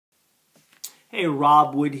Hey,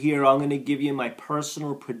 Robb Wood here. I'm going to give you my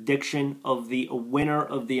personal prediction of the winner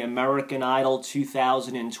of the American Idol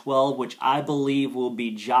 2012, which I believe will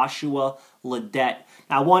be Joshua Ledet.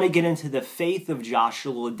 Now, I want to get into the faith of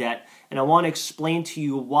Joshua Ledet, and I want to explain to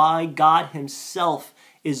you why God himself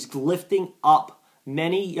is lifting up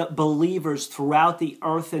many believers throughout the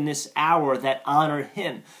earth in this hour that honor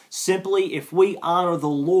him. Simply, if we honor the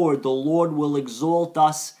Lord will exalt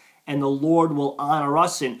us and the Lord will honor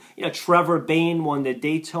us. And, Trevor Bayne won the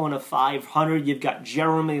Daytona 500. You've got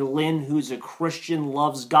Jeremy Lin, who's a Christian,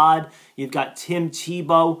 loves God. You've got Tim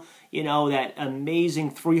Tebow, that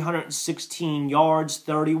amazing 316 yards,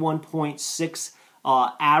 31.6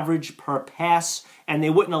 average per pass, and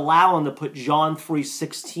they wouldn't allow him to put John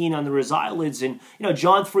 3:16 under his eyelids. And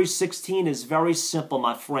John 3:16 is very simple,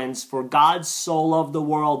 my friends. For God so loved the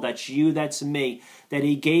world, that's you, that's me, that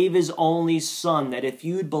he gave his only son, that if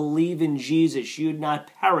you'd believe in Jesus, you'd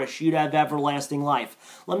not perish, you'd have everlasting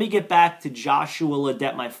life. Let me get back to Joshua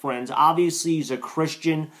Ledet, my friends. Obviously, he's a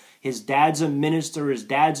Christian. His dad's a minister. His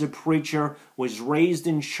dad's a preacher, was raised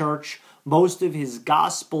in church. Most of his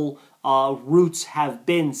gospel roots have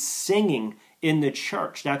been singing in the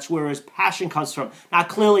church. That's where his passion comes from. Now, I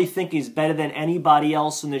clearly think he's better than anybody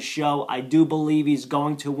else in the show. I do believe he's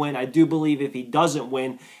going to win. I do believe if he doesn't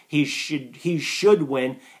win, he should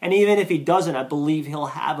win. And even if he doesn't, I believe he'll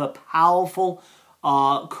have a powerful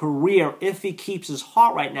career if he keeps his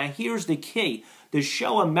heart right. Now, here's the key. The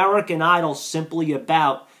show American Idol simply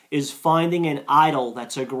about is finding an idol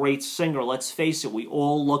that's a great singer. Let's face it, we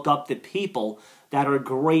all look up to people that are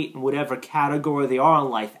great in whatever category they are in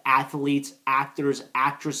life. Athletes, actors,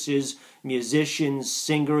 actresses, musicians,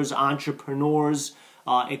 singers, entrepreneurs,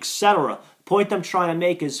 etc. Point I'm trying to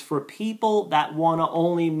make is for people that want to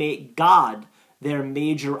only make God their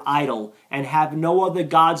major idol and have no other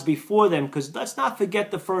gods before them, because let's not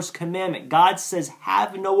forget the first commandment. God says,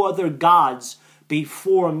 have no other gods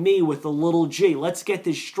before me with a little g. Let's get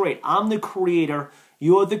this straight. I'm the creator.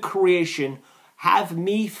 You're the creation. Have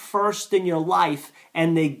me first in your life,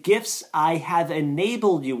 and the gifts I have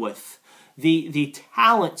enabled you with, the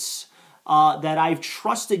talents that I've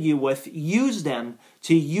trusted you with, use them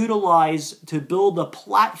to utilize, to build a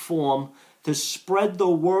platform to spread the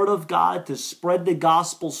word of God, to spread the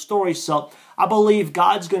gospel story. So I believe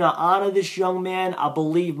God's going to honor this young man. I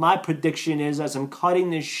believe my prediction is, as I'm cutting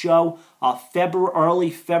this show, early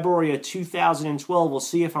February of 2012, we'll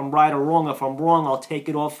see if I'm right or wrong. If I'm wrong, I'll take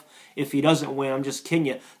it off if he doesn't win. I'm just kidding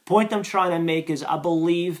you. Point I'm trying to make is I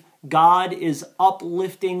believe God is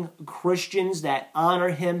uplifting Christians that honor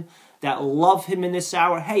him, that love him in this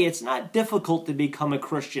hour. Hey, it's not difficult to become a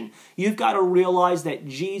Christian. You've got to realize that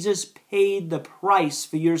Jesus paid the price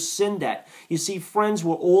for your sin debt. You see, friends,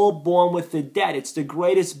 we're all born with the debt. It's the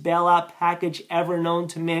greatest bailout package ever known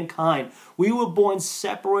to mankind. We were born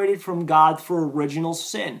separated from God for original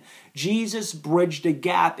sin. Jesus bridged a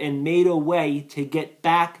gap and made a way to get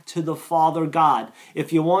back to the Father God.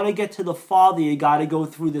 If you want to get to the Father, you got to go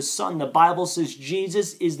through the Son. The Bible says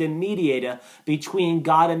Jesus is the mediator between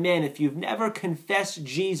God and man. If you've never confessed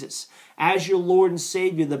Jesus as your Lord and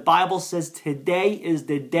Savior, the Bible says today is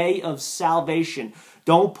the day of salvation.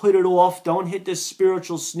 Don't put it off. Don't hit the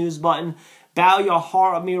spiritual snooze button. Bow your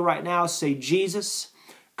heart at me right now. Say, Jesus,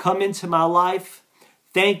 come into my life.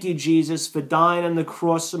 Thank you, Jesus, for dying on the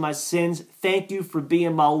cross for my sins. Thank you for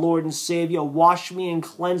being my Lord and Savior. Wash me and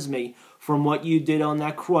cleanse me from what you did on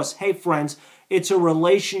that cross. Hey, friends, it's a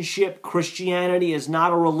relationship. Christianity is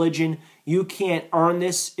not a religion. You can't earn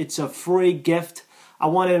this. It's a free gift. I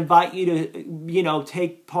want to invite you to,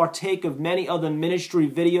 partake of many other ministry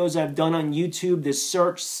videos I've done on YouTube. The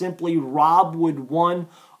search simply Robb Wood 1,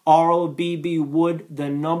 R-O-B-B Wood, the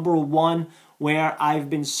number 1, where I've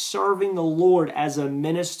been serving the Lord as a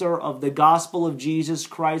minister of the gospel of Jesus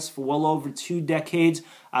Christ for well over 2 decades.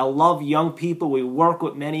 I love young people. We work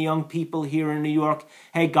with many young people here in New York.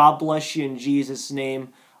 Hey, God bless you in Jesus'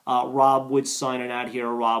 name. Robb Wood signing out here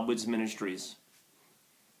at Robb Wood's Ministries.